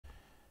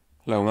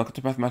Hello and welcome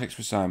to Mathematics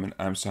for Simon.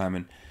 I'm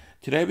Simon.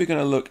 Today we're going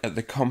to look at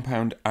the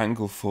compound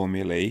angle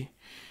formulae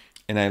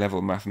in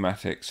A-level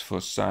mathematics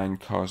for sine,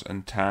 cos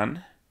and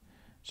tan.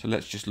 So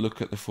let's just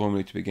look at the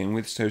formulae to begin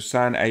with. So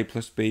sine A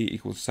plus B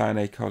equals sine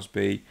A cos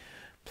B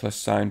plus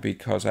sine B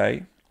cos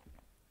A.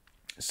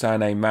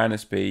 Sine A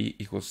minus B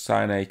equals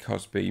sine A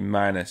cos B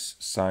minus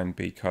sine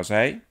B cos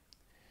A.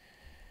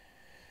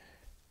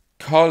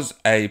 Cos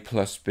A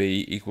plus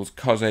B equals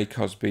cos A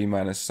cos B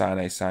minus sine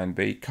A sine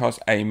B. Cos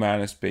A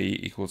minus B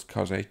equals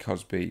cos A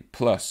cos B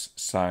plus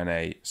sine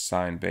A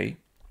sine B.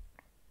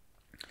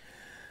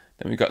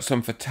 Then we've got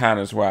some for tan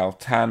as well.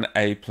 Tan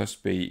A plus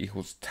B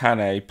equals tan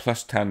A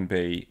plus tan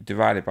B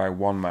divided by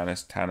 1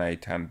 minus tan A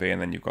tan B.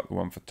 And then you've got the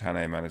one for tan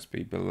A minus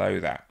B below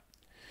that.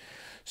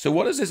 So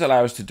what does this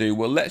allow us to do?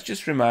 Well, let's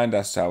just remind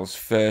ourselves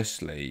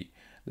firstly.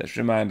 Let's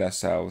remind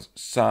ourselves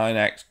sine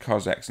x,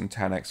 cos x and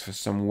tan x for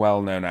some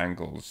well-known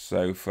angles.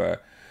 So for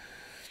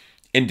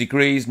in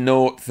degrees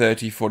 0,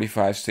 30,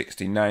 45,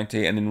 60,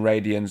 90 and in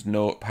radians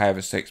 0, pi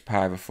over 6,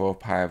 pi over 4,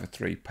 pi over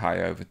 3,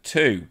 pi over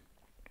 2.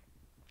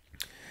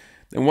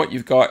 Then what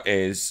you've got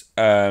is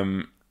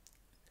sine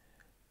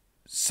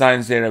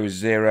 0 is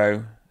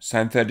 0,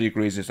 sine 30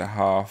 degrees is a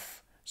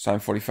half, sine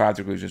 45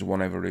 degrees is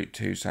 1 over root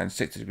 2, sine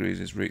 60 degrees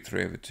is root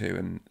 3 over 2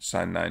 and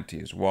sine 90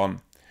 is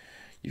 1.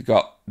 You've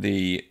got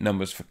the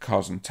numbers for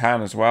cos and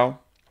tan as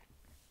well.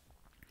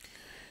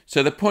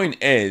 So the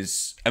point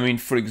is, I mean,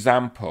 for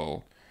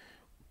example,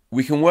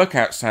 we can work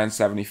out sine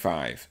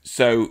 75.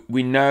 So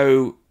we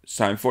know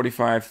sine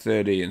 45,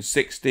 30 and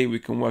 60. We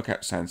can work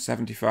out sine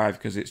 75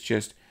 because it's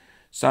just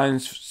sine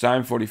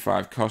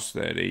 45 cos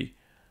 30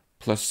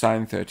 plus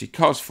sine 30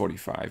 cos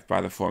 45 by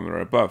the formula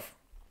above.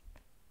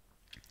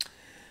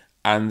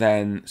 And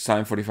then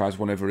sine 45 is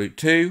 1 over root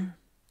 2.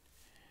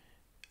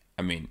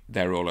 I mean,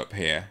 they're all up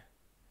here.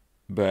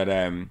 But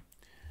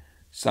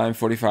sine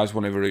 45 is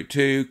 1 over root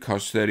 2,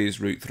 cos 30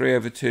 is root 3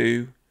 over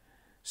 2,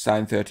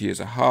 sine 30 is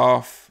a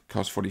half,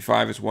 cos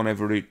 45 is 1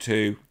 over root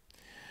 2.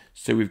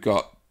 So we've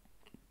got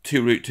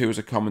 2 root 2 as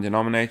a common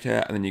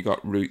denominator, and then you've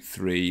got root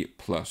 3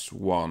 plus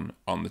 1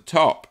 on the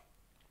top.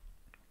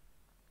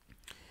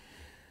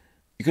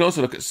 You can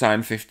also look at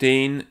sine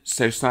 15.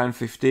 So sine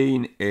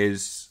 15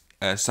 is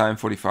sine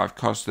 45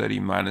 cos 30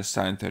 minus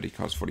sine 30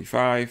 cos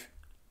 45,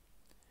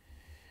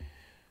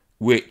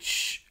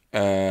 which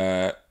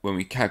when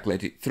we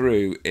calculate it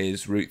through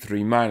is root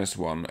 3 minus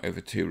 1 over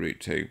 2 root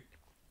 2.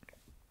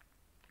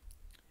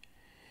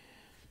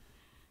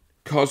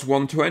 Cos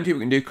 120, we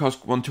can do cos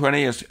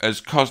 120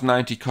 as cos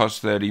 90 cos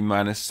 30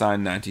 minus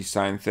sine 90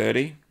 sine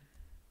 30.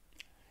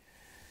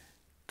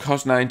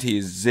 Cos 90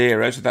 is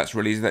 0, so that's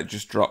really easy, that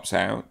just drops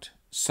out.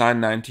 Sine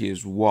 90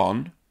 is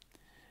 1,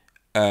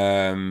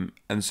 and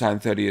sine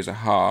 30 is a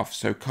half,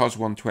 so cos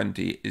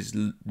 120 is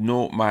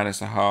 0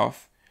 minus a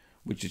half,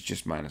 which is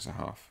just minus a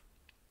half.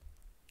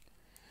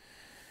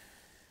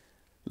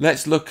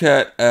 Let's look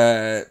at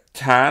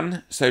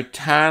tan. So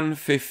tan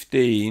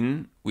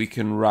 15 we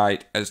can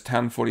write as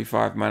tan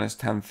 45 minus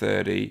tan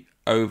 30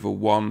 over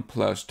 1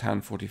 plus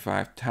tan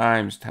 45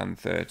 times tan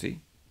 30.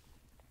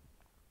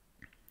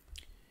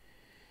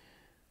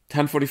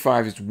 Tan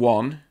 45 is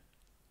 1.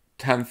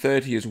 Tan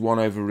 30 is 1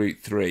 over root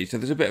 3. So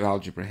there's a bit of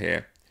algebra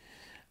here.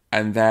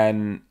 And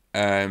then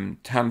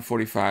tan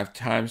 45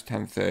 times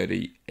tan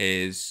 30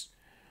 is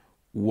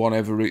 1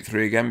 over root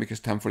 3 again, because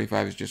tan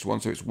 45 is just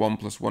 1, so it's 1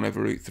 plus 1 over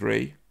root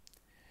 3.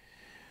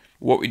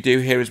 What we do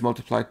here is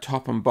multiply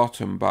top and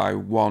bottom by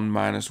 1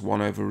 minus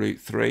 1 over root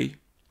 3.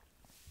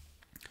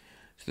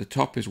 So the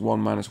top is 1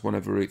 minus 1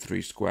 over root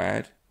 3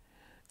 squared.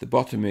 The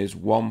bottom is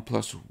 1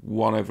 plus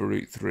 1 over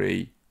root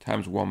 3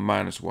 times 1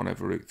 minus 1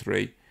 over root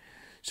 3.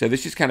 So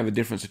this is kind of a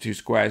difference of two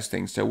squares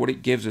thing. So what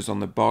it gives us on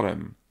the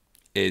bottom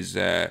is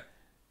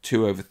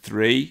 2 over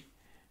 3,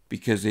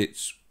 because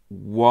it's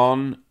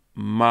 1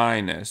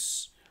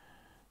 minus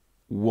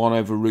 1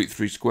 over root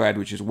 3 squared,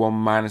 which is 1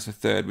 minus a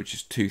third, which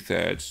is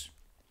 2/3.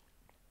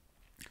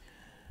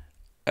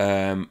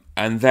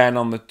 And then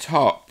on the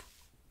top,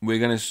 we're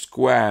going to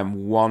square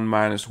 1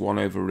 minus 1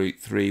 over root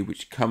 3,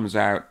 which comes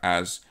out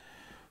as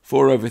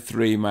 4 over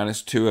 3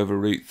 minus 2 over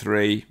root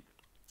 3.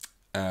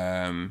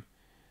 Yeah,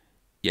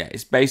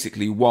 it's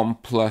basically 1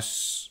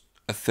 plus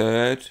a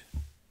third,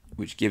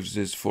 which gives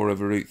us 4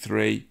 over root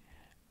 3.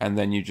 And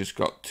then you just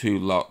got 2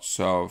 lots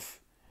of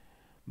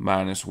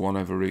minus 1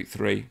 over root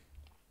 3.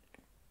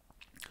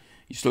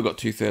 You still got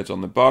 2/3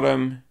 on the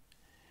bottom.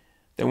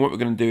 Then what we're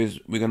going to do is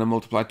we're going to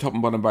multiply top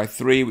and bottom by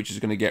 3, which is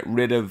going to get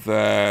rid of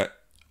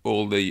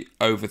all the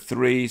over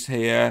 3's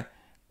here.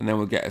 And then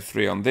we'll get a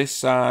 3 on this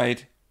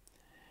side,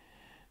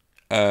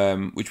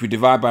 which we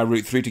divide by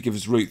root 3 to give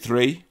us root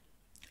 3.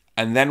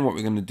 And then what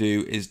we're going to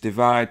do is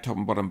divide top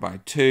and bottom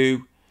by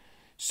 2.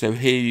 So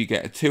here you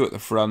get a 2 at the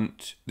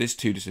front. This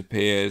 2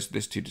 disappears.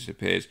 This 2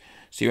 disappears.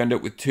 So you end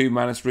up with 2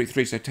 minus root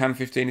 3. So tan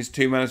 15 is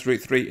 2 minus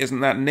root 3.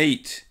 Isn't that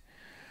neat?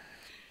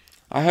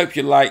 I hope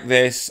you like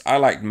this. I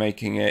liked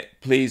making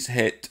it. Please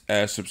hit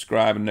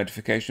subscribe and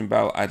notification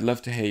bell. I'd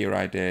love to hear your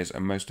ideas.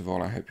 And most of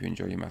all, I hope you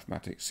enjoy your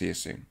mathematics. See you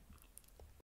soon.